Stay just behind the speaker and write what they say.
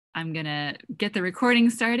I'm gonna get the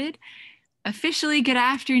recording started. Officially, good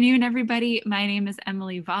afternoon, everybody. My name is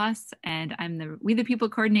Emily Voss, and I'm the We the People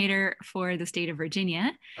coordinator for the state of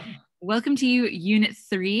Virginia. Welcome to you, Unit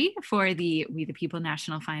 3 for the We the People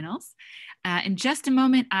National Finals. In just a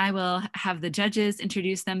moment, I will have the judges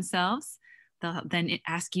introduce themselves. They'll then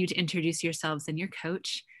ask you to introduce yourselves and your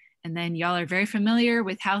coach. And then y'all are very familiar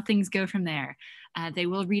with how things go from there. They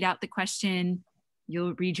will read out the question.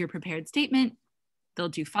 You'll read your prepared statement. They'll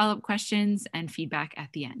do follow-up questions and feedback at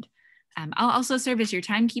the end. I'll also serve as your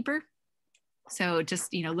timekeeper. So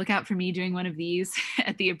just, look out for me doing one of these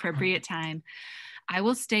at the appropriate time. I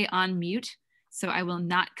will stay on mute, so I will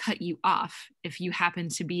not cut you off. If you happen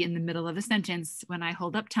to be in the middle of a sentence when I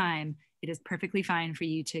hold up time, it is perfectly fine for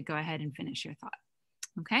you to go ahead and finish your thought.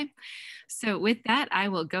 Okay, so with that, I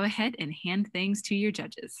will go ahead and hand things to your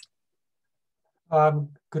judges.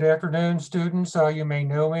 Good afternoon, students. You may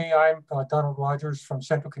know me. I'm Donald Rogers from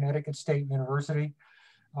Central Connecticut State University.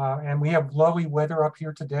 And we have lovely weather up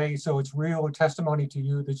here today, so it's real testimony to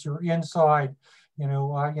you that you're inside,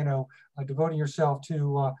 devoting yourself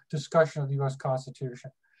to discussion of the U.S.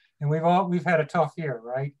 Constitution. And we've had a tough year,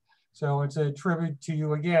 right? So it's a tribute to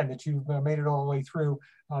you again that you've made it all the way through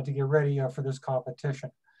to get ready for this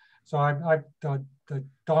competition. So I'm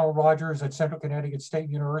Donald Rogers at Central Connecticut State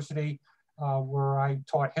University, where I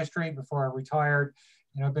taught history before I retired.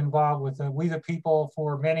 I've been involved with We the People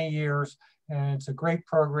for many years, and it's a great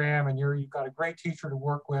program, and you've got a great teacher to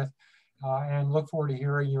work with, and look forward to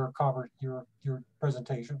hearing your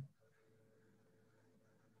presentation.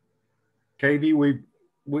 Katie, we've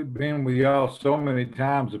been with y'all so many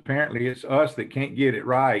times. Apparently it's us that can't get it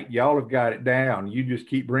right. Y'all have got it down. You just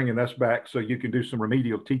keep bringing us back so you can do some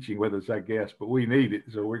remedial teaching with us, I guess, but we need it,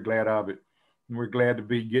 so we're glad of it. And we're glad to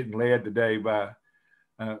be getting led today by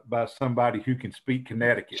somebody who can speak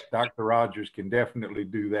Connecticut. Dr. Rogers can definitely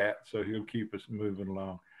do that, so he'll keep us moving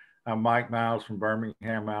along. I'm Mike Miles from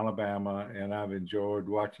Birmingham, Alabama, and I've enjoyed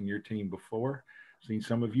watching your team before. Seen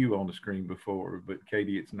some of you on the screen before, but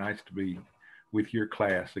Katie, it's nice to be with your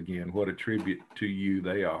class again. What a tribute to you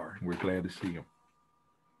they are. We're glad to see them.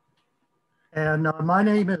 And my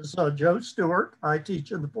name is Joe Stewart. I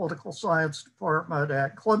teach in the political science department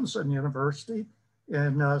at Clemson University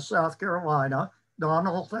in South Carolina.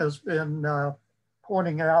 Donald has been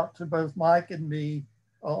pointing out to both Mike and me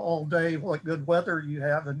all day what good weather you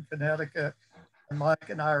have in Connecticut. And Mike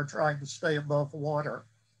and I are trying to stay above water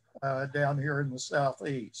down here in the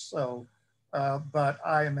Southeast. So, but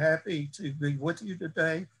I am happy to be with you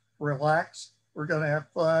today. Relax. We're going to have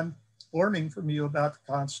fun learning from you about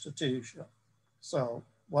the Constitution. So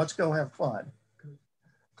let's go have fun.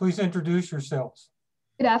 Please introduce yourselves.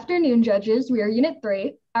 Good afternoon, judges. We are Unit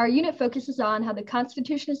 3. Our unit focuses on how the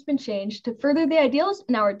Constitution has been changed to further the ideals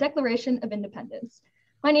in our Declaration of Independence.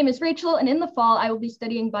 My name is Rachel, and in the fall, I will be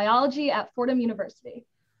studying biology at Fordham University.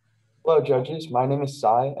 Hello, judges. My name is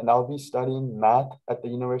Sai, and I'll be studying math at the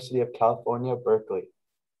University of California, Berkeley.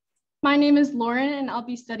 My name is Lauren, and I'll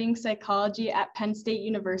be studying psychology at Penn State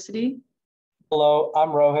University. Hello, I'm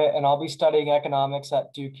Rohit, and I'll be studying economics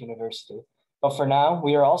at Duke University. But for now,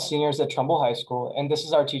 we are all seniors at Trumbull High School, and this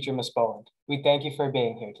is our teacher, Ms. Boland. We thank you for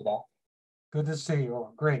being here today. Good to see you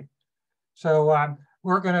all. Great. So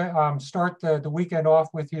we're going to start the weekend off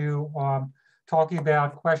with you talking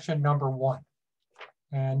about question number 1.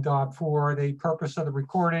 And for the purpose of the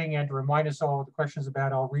recording and to remind us all of the questions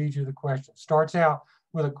about, I'll read you the question. Starts out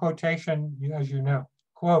with a quotation, as you know.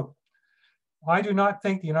 Quote, "I do not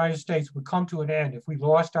think the United States would come to an end if we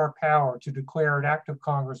lost our power to declare an act of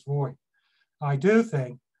Congress void. I do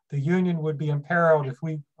think the Union would be imperiled if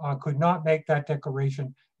we could not make that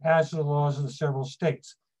declaration as to the laws of the several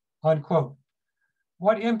states." Unquote.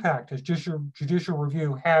 What impact has judicial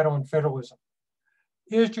review had on federalism?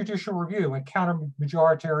 Is judicial review a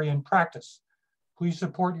counter-majoritarian practice? Please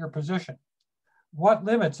support your position. What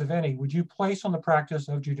limits, if any, would you place on the practice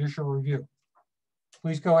of judicial review?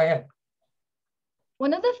 Please go ahead.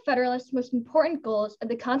 One of the Federalists' most important goals of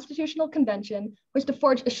the Constitutional Convention was to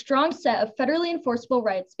forge a strong set of federally enforceable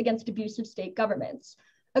rights against abusive state governments,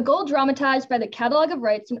 a goal dramatized by the Catalog of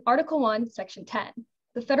Rights in Article 1, Section 10,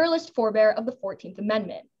 the Federalist forebear of the 14th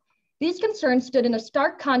Amendment. These concerns stood in a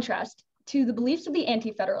stark contrast to the beliefs of the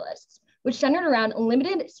Anti-Federalists, which centered around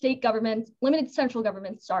limited central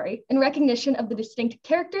governments, in recognition of the distinct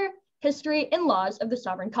character, history, and laws of the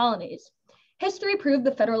sovereign colonies. History proved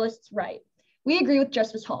the Federalists right. We agree with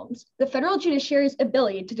Justice Holmes. The federal judiciary's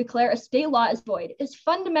ability to declare a state law as void is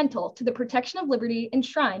fundamental to the protection of liberty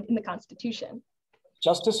enshrined in the Constitution.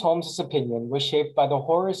 Justice Holmes' opinion was shaped by the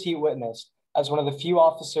horrors he witnessed as one of the few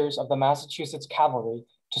officers of the Massachusetts cavalry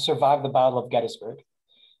to survive the Battle of Gettysburg.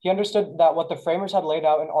 He understood that what the framers had laid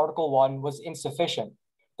out in Article 1 was insufficient,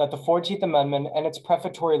 that the 14th Amendment and its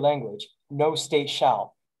prefatory language, no state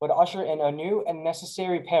shall, would usher in a new and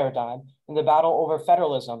necessary paradigm in the battle over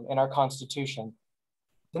federalism in our Constitution.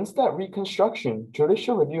 Since that reconstruction,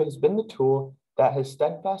 judicial review has been the tool that has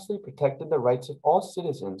steadfastly protected the rights of all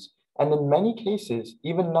citizens, and in many cases,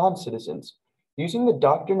 even non-citizens. Using the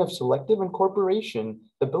doctrine of selective incorporation,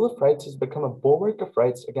 the Bill of Rights has become a bulwark of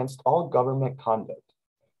rights against all government conduct.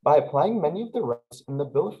 By applying many of the rights in the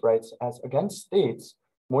Bill of Rights as against states,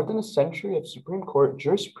 more than a century of Supreme Court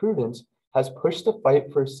jurisprudence has pushed the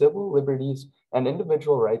fight for civil liberties and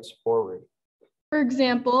individual rights forward. For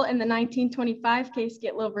example, in the 1925 case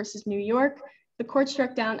Gitlow versus New York, the court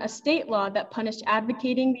struck down a state law that punished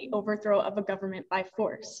advocating the overthrow of a government by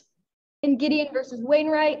force. In Gideon versus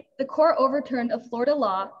Wainwright, the court overturned a Florida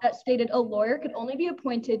law that stated a lawyer could only be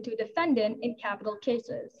appointed to a defendant in capital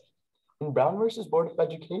cases. In Brown versus Board of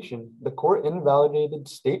Education, the court invalidated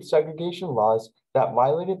state segregation laws that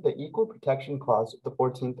violated the Equal Protection Clause of the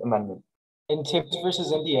 14th Amendment. In Tibbs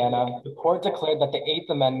versus Indiana, the court declared that the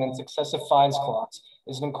 8th Amendment's excessive fines clause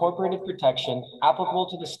is an incorporated protection applicable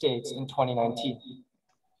to the states in 2019.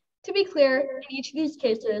 To be clear, in each of these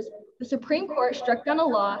cases, the Supreme Court struck down a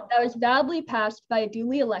law that was validly passed by a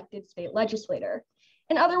duly elected state legislator.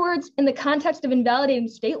 In other words, in the context of invalidating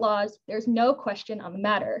state laws, there's no question on the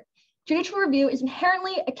matter. Judicial review is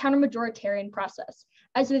inherently a counter-majoritarian process,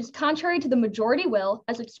 as it is contrary to the majority will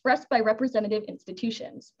as expressed by representative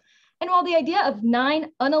institutions. And while the idea of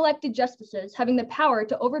 9 unelected justices having the power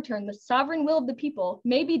to overturn the sovereign will of the people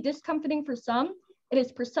may be discomforting for some, it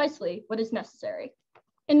is precisely what is necessary.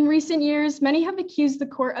 In recent years, many have accused the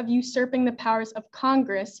court of usurping the powers of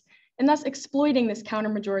Congress and thus exploiting this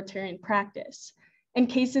counter-majoritarian practice. In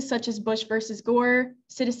cases such as Bush versus Gore,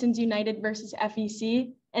 Citizens United versus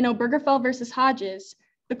FEC, and Obergefell versus Hodges,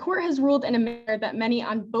 the court has ruled in a manner that many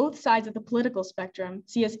on both sides of the political spectrum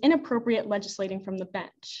see as inappropriate legislating from the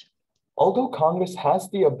bench. Although Congress has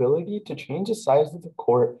the ability to change the size of the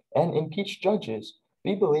court and impeach judges,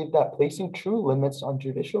 we believe that placing true limits on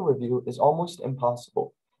judicial review is almost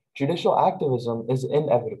impossible. Judicial activism is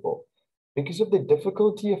inevitable. Because of the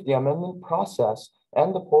difficulty of the amendment process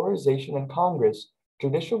and the polarization in Congress,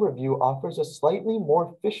 judicial review offers a slightly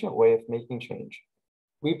more efficient way of making change.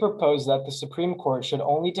 We propose that the Supreme Court should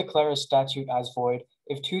only declare a statute as void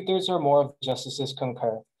if 2/3 or more of the justices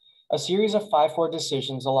concur. A series of 5-4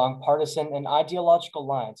 decisions along partisan and ideological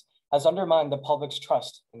lines has undermined the public's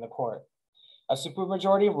trust in the court. A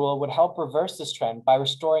supermajority rule would help reverse this trend by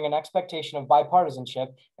restoring an expectation of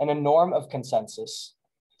bipartisanship and a norm of consensus.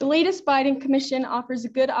 The latest Biden commission offers a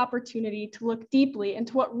good opportunity to look deeply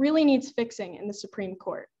into what really needs fixing in the Supreme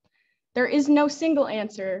Court. There is no single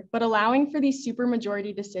answer, but allowing for these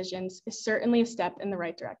supermajority decisions is certainly a step in the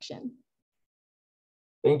right direction.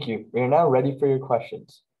 Thank you. We are now ready for your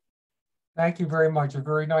questions. Thank you very much. A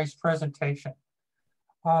very nice presentation.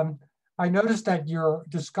 I noticed that your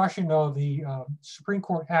discussion of the Supreme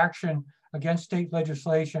Court action against state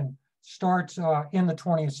legislation starts in the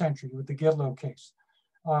 20th century with the Gitlow case.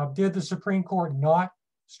 Did the Supreme Court not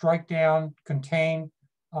strike down, contain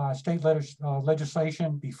state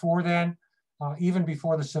legislation before then, even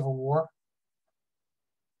before the Civil War?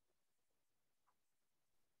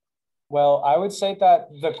 Well, I would say that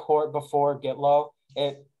the court before Gitlow,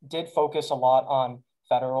 it did focus a lot on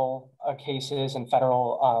federal cases and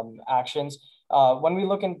federal actions. When we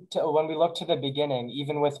look to the beginning,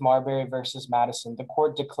 even with Marbury versus Madison, the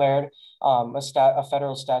court declared a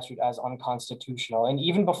federal statute as unconstitutional. And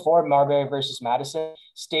even before Marbury versus Madison,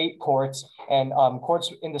 state courts and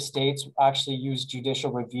courts in the states actually used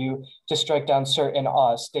judicial review to strike down certain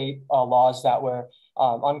state laws that were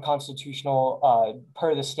unconstitutional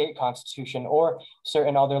per the state constitution, or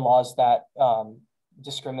certain other laws that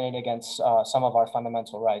discriminate against some of our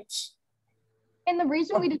fundamental rights. And the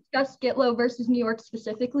reason we discussed Gitlow versus New York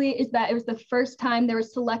specifically is that it was the first time there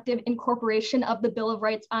was selective incorporation of the Bill of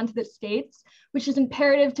Rights onto the states, which is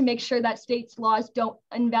imperative to make sure that states' laws don't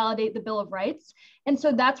invalidate the Bill of Rights. And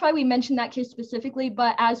so that's why we mentioned that case specifically.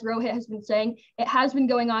 But as Rohit has been saying, it has been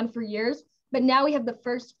going on for years. But now we have the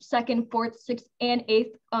 1st, 2nd, 4th, 6th, and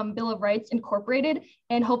 8th Bill of Rights incorporated,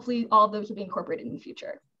 and hopefully all of those will be incorporated in the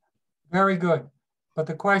future. Very good. But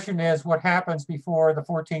the question is, what happens before the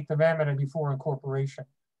 14th Amendment and before incorporation?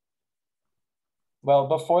 Well,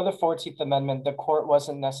 before the 14th Amendment, the court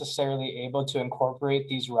wasn't necessarily able to incorporate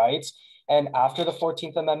these rights. And after the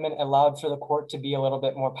 14th Amendment allowed for the court to be a little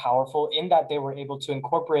bit more powerful in that they were able to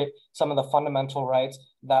incorporate some of the fundamental rights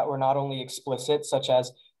that were not only explicit, such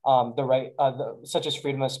as the right, such as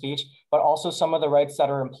freedom of speech, but also some of the rights that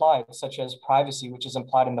are implied, such as privacy, which is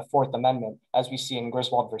implied in the Fourth Amendment, as we see in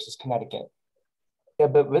Griswold versus Connecticut. Yeah,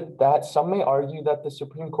 but with that, some may argue that the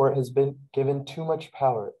Supreme Court has been given too much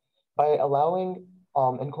power by allowing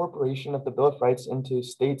incorporation of the Bill of Rights into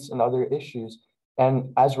states and other issues.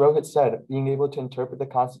 And as Rohit said, being able to interpret the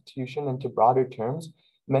Constitution into broader terms,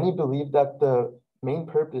 many believe that the main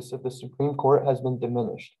purpose of the Supreme Court has been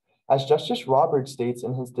diminished. As Justice Roberts states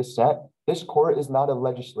in his dissent, this court is not a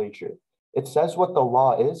legislature. It says what the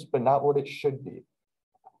law is, but not what it should be.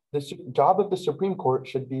 The job of the Supreme Court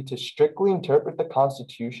should be to strictly interpret the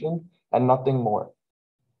Constitution and nothing more.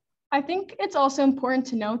 I think it's also important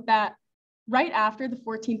to note that right after the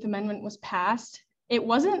 14th Amendment was passed, it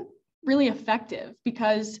wasn't really effective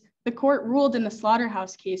because the court ruled in the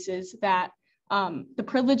slaughterhouse cases that the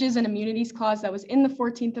Privileges and Immunities Clause that was in the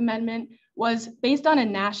 14th Amendment was based on a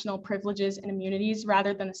national privileges and immunities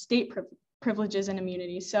rather than a state privileges and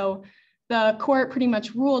immunities. So the court pretty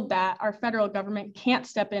much ruled that our federal government can't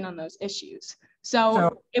step in on those issues.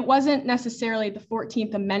 So it wasn't necessarily the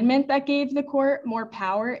 14th Amendment that gave the court more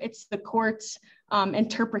power. It's the court's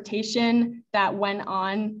interpretation that went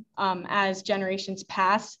on as generations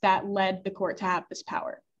passed that led the court to have this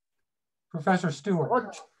power. Professor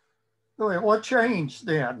Stewart. What changed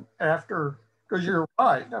then after, because you're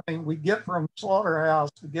right, I mean, we get from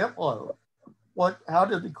slaughterhouse to Gitlow. How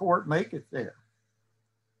did the court make it there?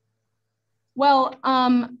 Well,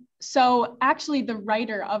 so actually the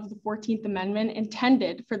writer of the 14th Amendment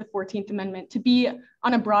intended for the 14th Amendment to be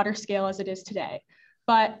on a broader scale as it is today.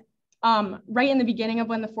 But right in the beginning of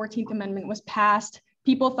when the 14th Amendment was passed,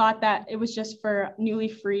 people thought that it was just for newly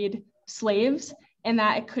freed slaves and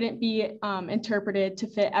that it couldn't be interpreted to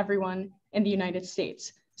fit everyone in the United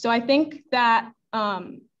States. So I think that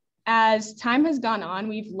as time has gone on,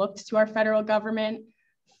 we've looked to our federal government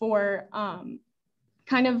for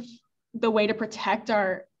kind of the way to protect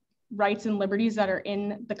our rights and liberties that are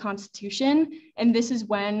in the Constitution. And this is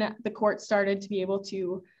when the court started to be able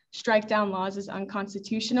to strike down laws as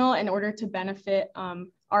unconstitutional in order to benefit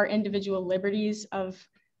our individual liberties of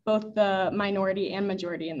both the minority and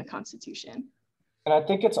majority in the Constitution. And I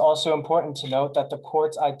think it's also important to note that the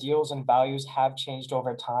court's ideals and values have changed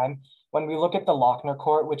over time. When we look at the Lochner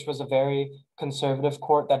Court, which was a very conservative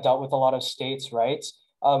court that dealt with a lot of states' rights,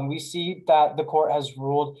 we see that the court has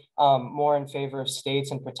ruled more in favor of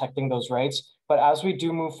states and protecting those rights. But as we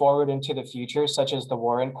do move forward into the future, such as the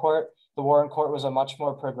Warren Court was a much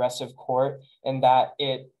more progressive court in that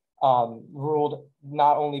it ruled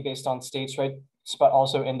not only based on states' rights, but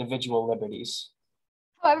also individual liberties.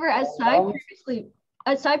 However, as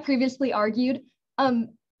Sai previously argued,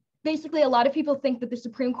 basically a lot of people think that the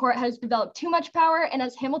Supreme Court has developed too much power. And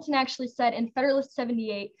as Hamilton actually said in Federalist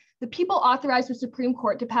 78, the people authorize the Supreme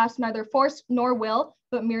Court to pass neither force nor will,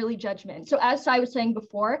 but merely judgment. So as Sai was saying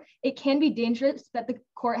before, it can be dangerous that the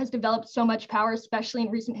court has developed so much power, especially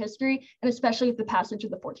in recent history, and especially with the passage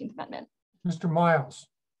of the 14th Amendment. Mr. Miles.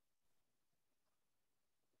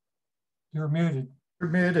 You're muted.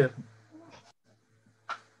 You're muted.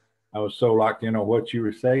 I was so locked in on what you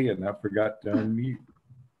were saying, I forgot to unmute.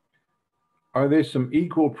 Are there some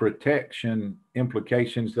equal protection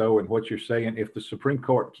implications, though, in what you're saying if the Supreme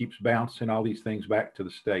Court keeps bouncing all these things back to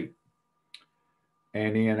the state?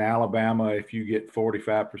 And in Alabama, if you get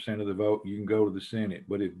 45% of the vote, you can go to the Senate.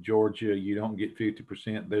 But if Georgia, you don't get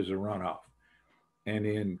 50%, there's a runoff. And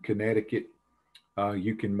in Connecticut,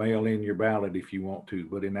 you can mail in your ballot if you want to.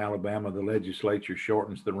 But in Alabama, the legislature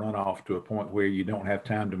shortens the runoff to a point where you don't have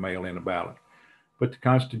time to mail in a ballot. But the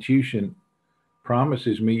Constitution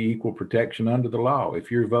promises me equal protection under the law.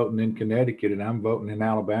 If you're voting in Connecticut and I'm voting in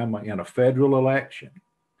Alabama in a federal election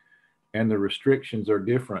and the restrictions are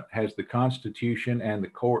different, has the Constitution and the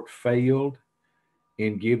court failed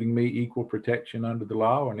in giving me equal protection under the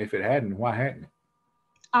law? And if it hadn't, why hadn't it?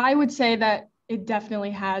 I would say that it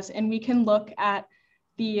definitely has. And we can look at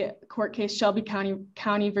the court case Shelby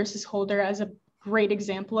County versus Holder as a great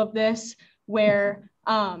example of this, where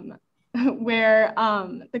the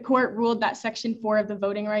court ruled that Section 4 of the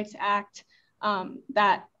Voting Rights Act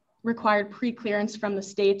that required pre-clearance from the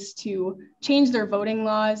states to change their voting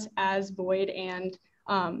laws as void and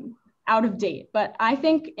out of date. But I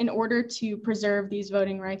think in order to preserve these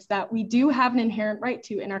voting rights that we do have an inherent right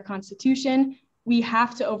to in our Constitution, we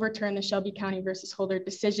have to overturn the Shelby County versus Holder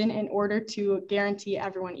decision in order to guarantee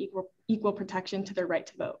everyone equal protection to their right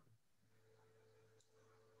to vote.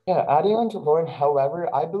 Yeah, adding on to Lauren,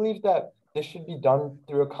 however, I believe that this should be done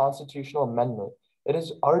through a constitutional amendment. It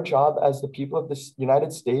is our job as the people of the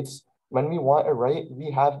United States, when we want a right, we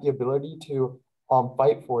have the ability to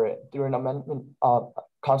fight for it through an amendment,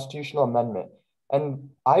 constitutional amendment. And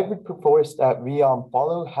I would propose that we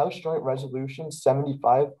follow House Joint Resolution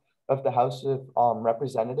 75 of the House of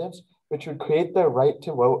Representatives, which would create the right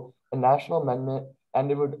to vote, a national amendment,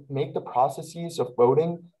 and it would make the processes of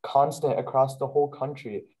voting constant across the whole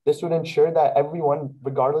country. This would ensure that everyone,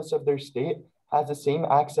 regardless of their state, has the same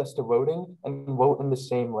access to voting and vote in the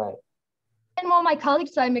same way. And while my colleague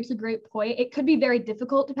side makes a great point, it could be very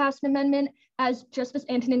difficult to pass an amendment. As Justice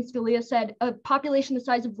Antonin Scalia said, a population the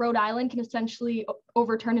size of Rhode Island can essentially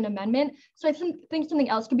overturn an amendment. So I think something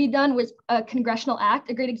else could be done with a congressional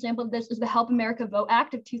act. A great example of this is the Help America Vote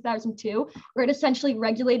Act of 2002, where it essentially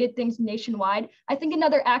regulated things nationwide. I think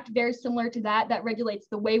another act very similar to that regulates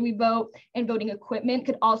the way we vote and voting equipment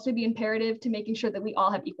could also be imperative to making sure that we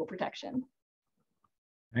all have equal protection.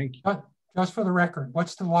 Thank you. Just for the record,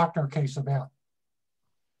 what's the Lochner case about?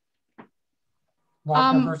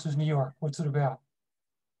 Lochner versus New York, what's it about?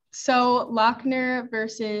 So Lochner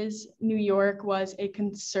versus New York was a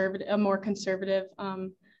more conservative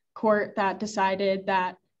court that decided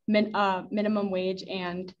that minimum wage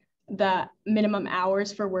and the minimum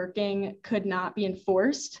hours for working could not be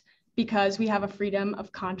enforced because we have a freedom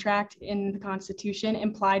of contract in the Constitution,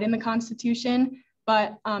 implied in the Constitution,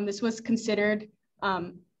 but this was considered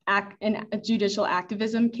in a judicial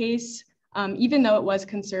activism case, even though it was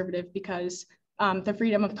conservative because the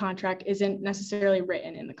freedom of contract isn't necessarily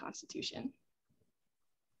written in the Constitution.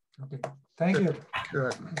 Okay, thank you.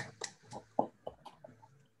 Good.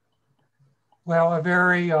 Well, a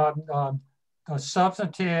very a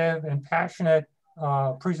substantive and passionate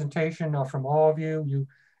presentation from all of you.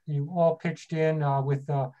 You all pitched in with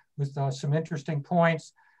some interesting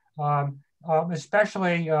points,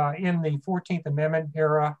 especially in the 14th Amendment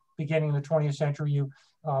era, beginning in the 20th century. You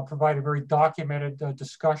provide a very documented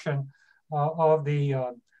discussion of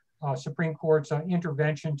the Supreme Court's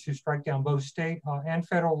intervention to strike down both state and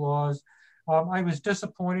federal laws. I was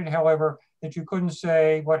disappointed, however, that you couldn't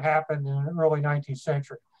say what happened in the early 19th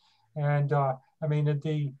century. And I mean,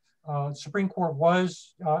 the Supreme Court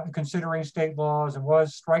was considering state laws and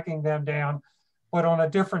was striking them down, but on a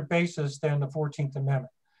different basis than the 14th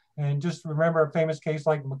Amendment. And just remember a famous case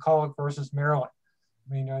like McCulloch versus Maryland.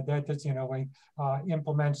 I mean, that's, you know,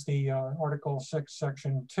 implements the Article 6,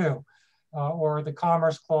 Section 2, or the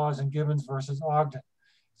Commerce Clause in Gibbons versus Ogden,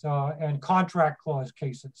 and contract clause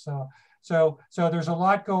cases. So there's a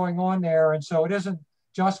lot going on there. And so it isn't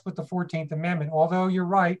just with the 14th Amendment, although you're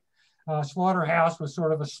right, Slaughterhouse was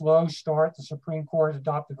sort of a slow start. The Supreme Court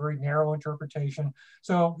adopted a very narrow interpretation.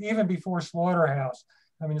 So even before Slaughterhouse,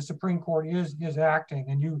 I mean, the Supreme Court is acting,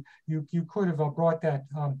 and you could have brought that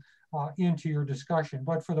into your discussion.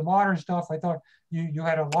 But for the modern stuff, I thought you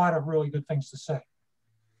had a lot of really good things to say.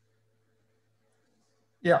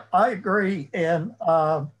 Yeah, I agree. And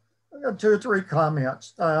I got 2 or 3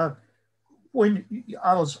 comments. When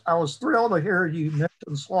I was thrilled to hear you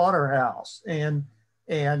mention Slaughterhouse, and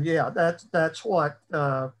yeah, that's what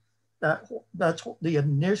that's the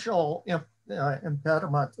initial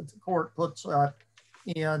impediment that the court puts up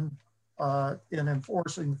in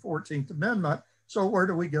enforcing the 14th Amendment. So where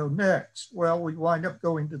do we go next? Well, we wind up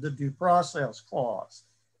going to the Due Process Clause,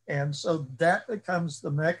 and so that becomes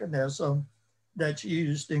the mechanism that's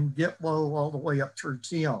used in Gitlow all the way up through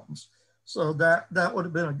Thames. So that would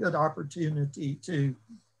have been a good opportunity to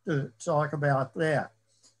talk about that.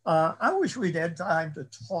 I wish we'd had time to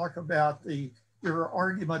talk about your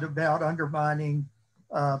argument about undermining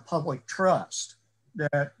public trust,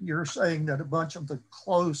 that you're saying that a bunch of the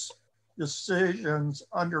close decisions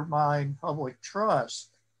undermine public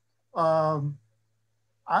trust.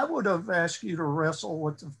 I would have asked you to wrestle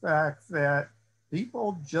with the fact that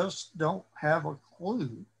people just don't have a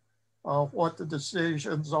clue of what the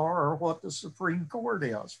decisions are or what the Supreme Court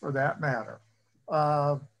is, for that matter.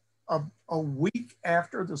 A week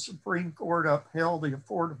after the Supreme Court upheld the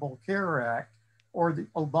Affordable Care Act, or the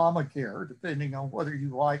Obamacare, depending on whether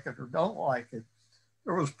you like it or don't like it,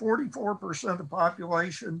 there was 44% of the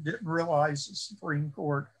population didn't realize the Supreme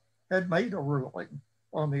Court had made a ruling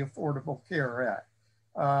on the Affordable Care Act.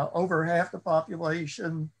 Over half the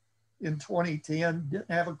population in 2010 didn't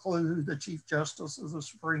have a clue who the Chief Justice of the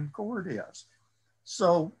Supreme Court is.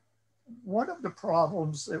 So one of the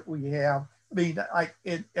problems that we have, I mean,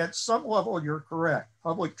 at some level, you're correct.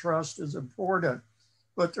 Public trust is important,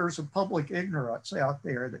 but there's a public ignorance out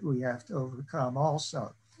there that we have to overcome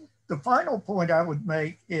also. The final point I would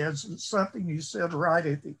make is something you said right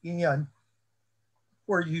at the end,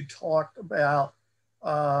 where you talked about,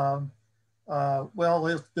 well,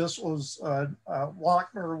 if this was,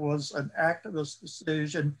 Lochner was an activist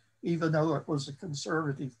decision, even though it was a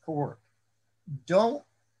conservative court. Don't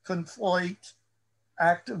conflate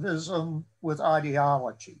activism with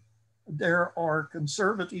ideology. There are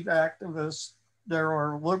conservative activists, there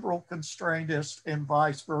are liberal constraintists, and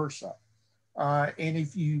vice versa. And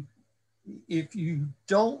if you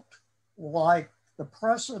don't like the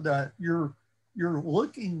precedent, you're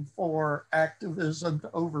looking for activism to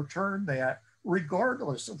overturn that,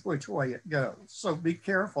 regardless of which way it goes. So be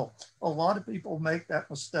careful. A lot of people make that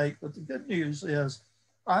mistake, but the good news is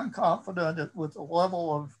I'm confident that with the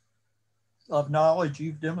level of knowledge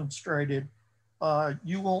you've demonstrated,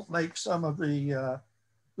 you won't make some of the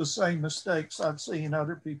same mistakes I've seen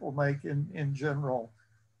other people make in general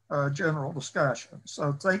discussion.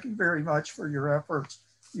 So thank you very much for your efforts.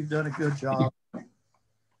 You've done a good job.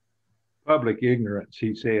 Public ignorance,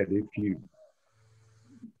 he said,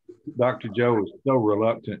 Dr. Joe is so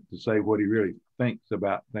reluctant to say what he really thinks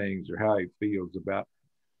about things or how he feels about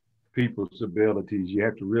people's abilities. You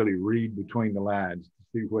have to really read between the lines to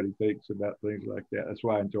see what he thinks about things like that. That's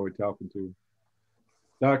why I enjoy talking to him.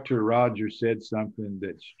 Dr. Rogers said something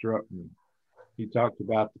that struck me. He talked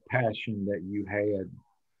about the passion that you had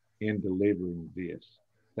in delivering this.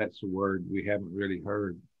 That's a word we haven't really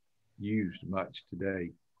heard used much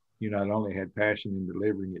today. You not only had passion in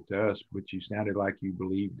delivering it to us, but you sounded like you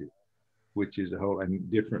believed it, which is a whole,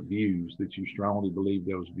 and different views, that you strongly believe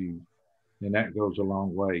those views. And that goes a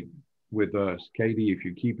long way with us. Katie, if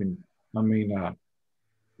you're keeping, well,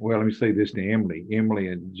 let me say this to Emily. Emily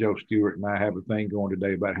and Joe Stewart and I have a thing going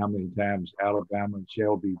today about how many times Alabama and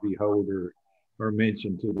Shelby v. Holder are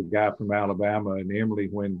mentioned to the guy from Alabama. And Emily,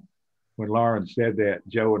 when Lauren said that,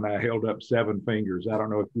 Joe and I held up 7 fingers. I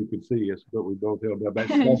don't know if you could see us, but we both held up.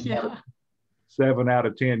 That's Yeah. 7 out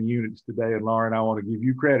of 10 units today. And Lauren, I want to give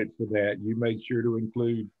you credit for that. You made sure to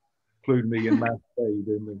include me in my state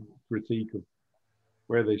in the critique of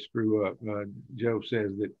where they screw up. Joe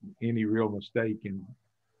says that any real mistake in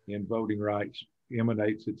voting rights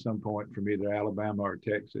emanates at some point from either Alabama or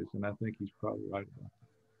Texas. And I think he's probably right about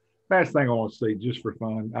that. Last thing I want to say, just for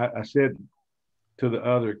fun, I said to the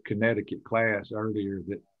other Connecticut class earlier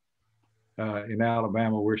that in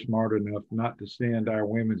Alabama, we're smart enough not to send our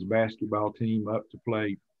women's basketball team up to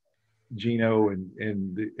play Gino and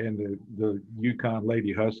the UConn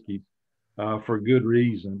Lady Huskies for good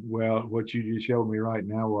reason. Well, what you just showed me right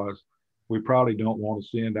now was we probably don't want to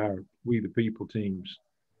send our We the People teams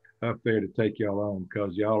up there to take y'all on,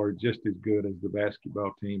 because y'all are just as good as the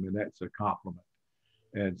basketball team, and that's a compliment.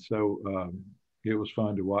 And so it was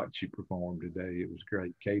fun to watch you perform today. It was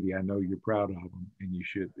great. Katie, I know you're proud of them, and you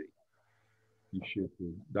should be. You should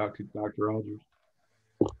be. Dr. Rogers?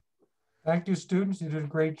 Thank you, students. You did a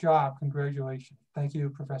great job. Congratulations. Thank you,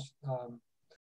 Professor